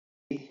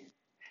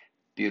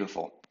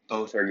Beautiful.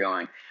 Both are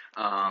going.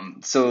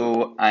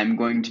 So I'm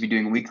going to be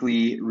doing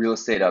weekly real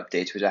estate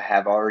updates, which I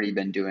have already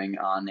been doing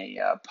on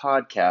a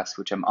podcast,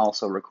 which I'm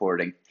also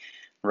recording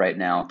right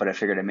now. But I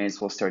figured I may as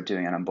well start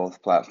doing it on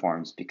both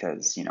platforms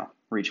because,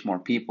 reach more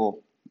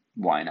people.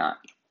 Why not?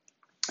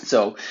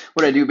 So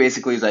what I do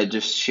basically is I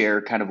just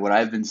share kind of what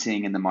I've been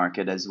seeing in the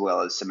market as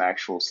well as some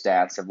actual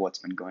stats of what's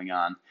been going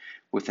on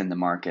within the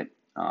market.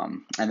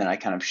 And then I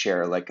kind of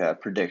share like a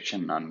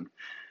prediction on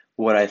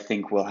what I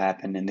think will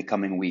happen in the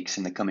coming weeks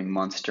and the coming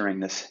months during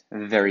this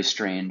very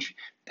strange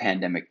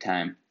pandemic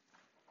time.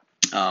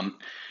 Um,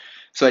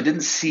 so I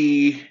didn't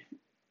see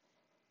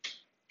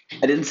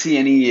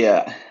any.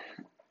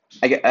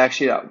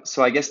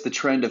 So I guess the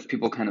trend of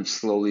people kind of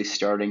slowly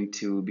starting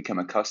to become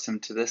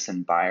accustomed to this,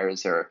 and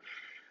buyers are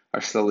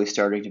slowly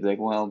starting to be like,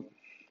 well,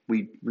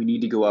 we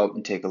need to go out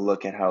and take a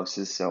look at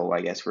houses, so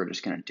I guess we're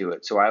just going to do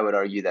it. So I would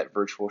argue that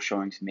virtual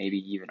showings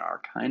maybe even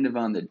are kind of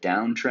on the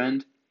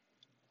downtrend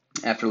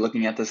after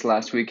looking at this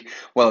last week.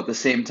 While at the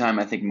same time,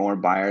 I think more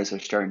buyers are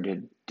starting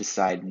to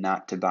decide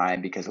not to buy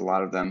because a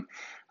lot of them,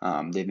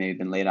 they've maybe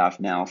been laid off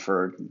now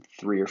for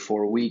 3 or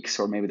 4 weeks,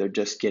 or maybe they're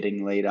just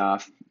getting laid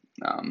off.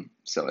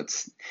 So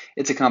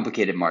it's a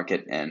complicated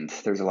market, and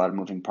there's a lot of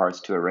moving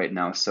parts to it right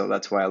now. So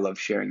that's why I love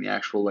sharing the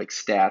actual like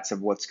stats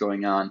of what's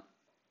going on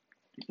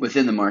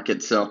within the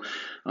market. So,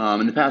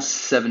 in the past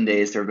 7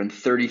 days, there have been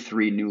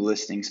 33 new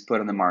listings put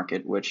on the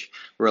market, which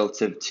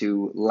relative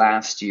to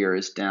last year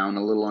is down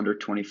a little under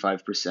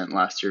 25%.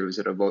 Last year it was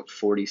at about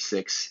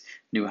 46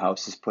 new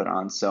houses put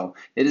on. So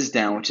it is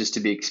down, which is to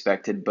be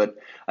expected. But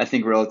I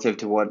think relative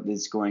to what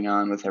is going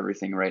on with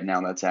everything right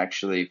now, that's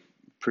actually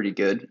pretty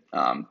good.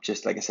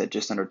 Just like I said,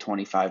 just under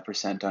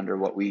 25% under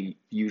what we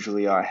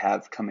usually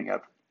have coming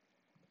up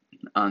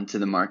onto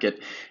the market.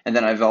 And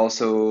then I've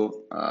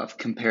also I've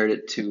compared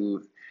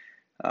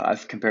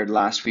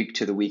last week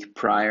to the week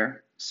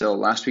prior. So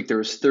last week there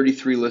was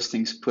 33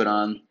 listings put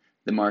on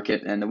the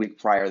market, and the week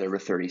prior there were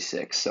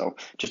 36. So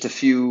just a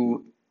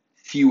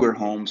fewer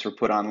homes were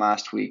put on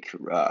last week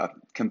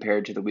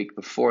compared to the week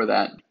before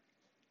that.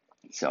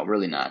 So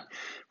really not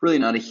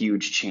a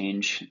huge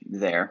change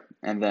there.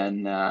 And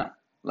then,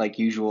 like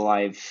usual,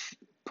 I've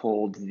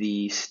pulled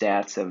the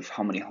stats of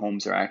how many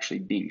homes are actually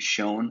being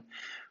shown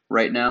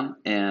right now.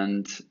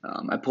 And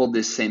I pulled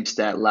this same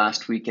stat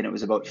last week, and it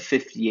was about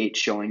 58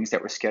 showings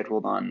that were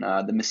scheduled on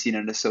the Messina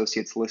and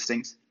Associates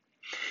listings.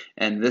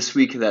 And this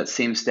week, that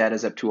same stat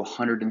is up to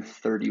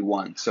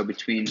 131. So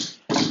between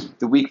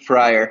the week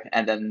prior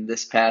and then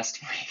this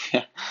past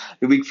week,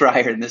 the week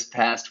prior and this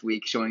past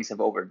week, showings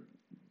have over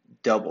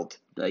doubled.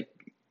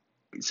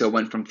 So it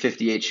went from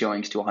 58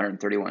 showings to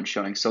 131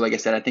 showings. So like I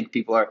said, I think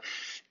people are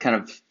kind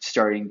of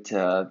starting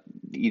to,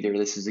 either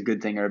this is a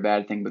good thing or a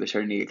bad thing, but they're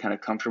starting to get kind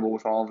of comfortable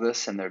with all of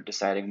this, and they're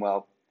deciding,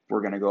 well, we're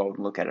going to go out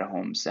and look at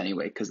homes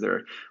anyway, because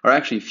there are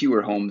actually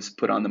fewer homes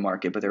put on the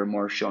market, but there are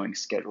more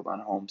showings scheduled on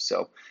homes.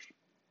 So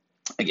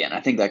again,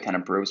 I think that kind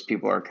of proves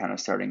people are kind of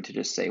starting to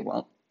just say,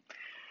 well,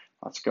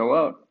 let's go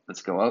out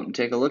and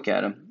take a look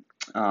at them.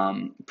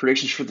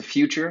 Predictions for the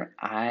future,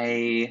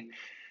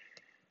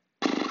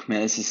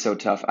 Man, this is so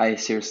tough. I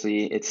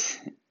seriously,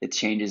 it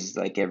changes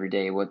like every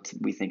day what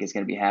we think is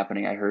going to be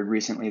happening. I heard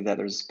recently that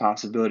there's a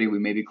possibility we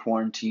may be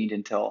quarantined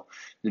until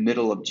the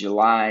middle of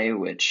July,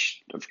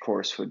 which of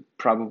course would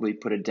probably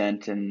put a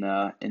dent in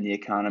the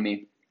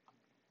economy.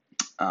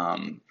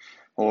 Um,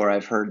 or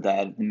I've heard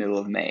that in the middle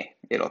of May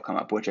it'll come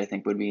up, which I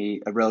think would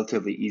be a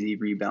relatively easy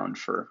rebound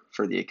for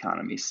the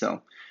economy.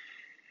 So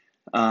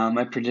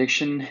my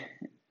prediction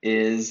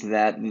is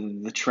that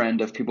the trend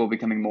of people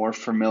becoming more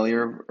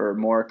familiar or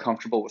more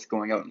comfortable with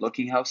going out and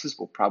looking houses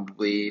will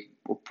probably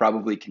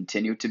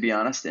continue, to be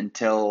honest,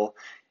 until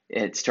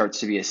it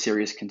starts to be a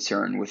serious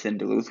concern within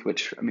Duluth.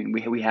 Which, I mean,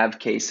 we have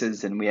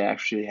cases and we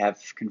actually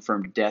have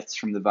confirmed deaths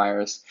from the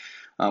virus,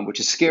 which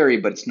is scary,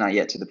 but it's not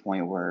yet to the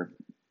point where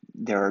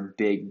there are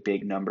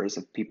big numbers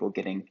of people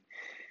getting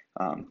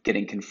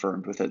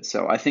confirmed with it.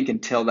 So I think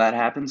until that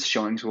happens,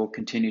 showings will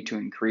continue to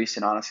increase,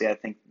 and honestly, I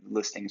think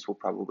listings will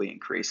probably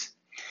increase.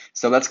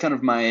 So that's kind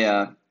of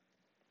my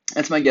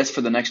guess for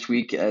the next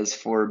week. As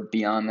for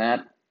beyond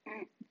that,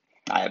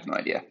 I have no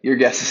idea. Your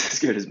guess is as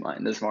good as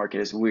mine. This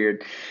market is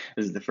weird.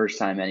 This is the first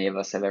time any of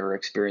us have ever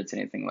experienced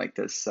anything like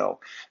this. So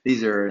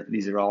these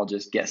are all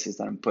just guesses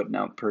that I'm putting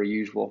out per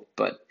usual.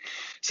 But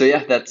so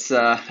yeah, that's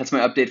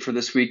my update for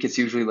this week. It's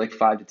usually like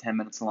 5 to 10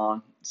 minutes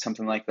long,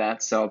 something like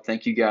that. So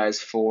thank you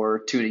guys for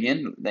tuning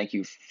in. Thank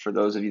you for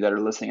those of you that are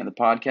listening on the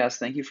podcast.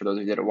 Thank you for those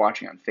of you that are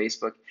watching on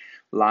Facebook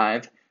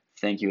Live.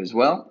 Thank you as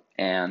well.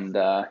 And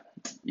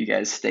you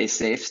guys stay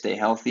safe, stay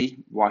healthy,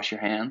 wash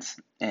your hands,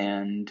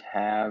 and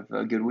have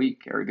a good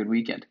week or a good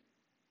weekend.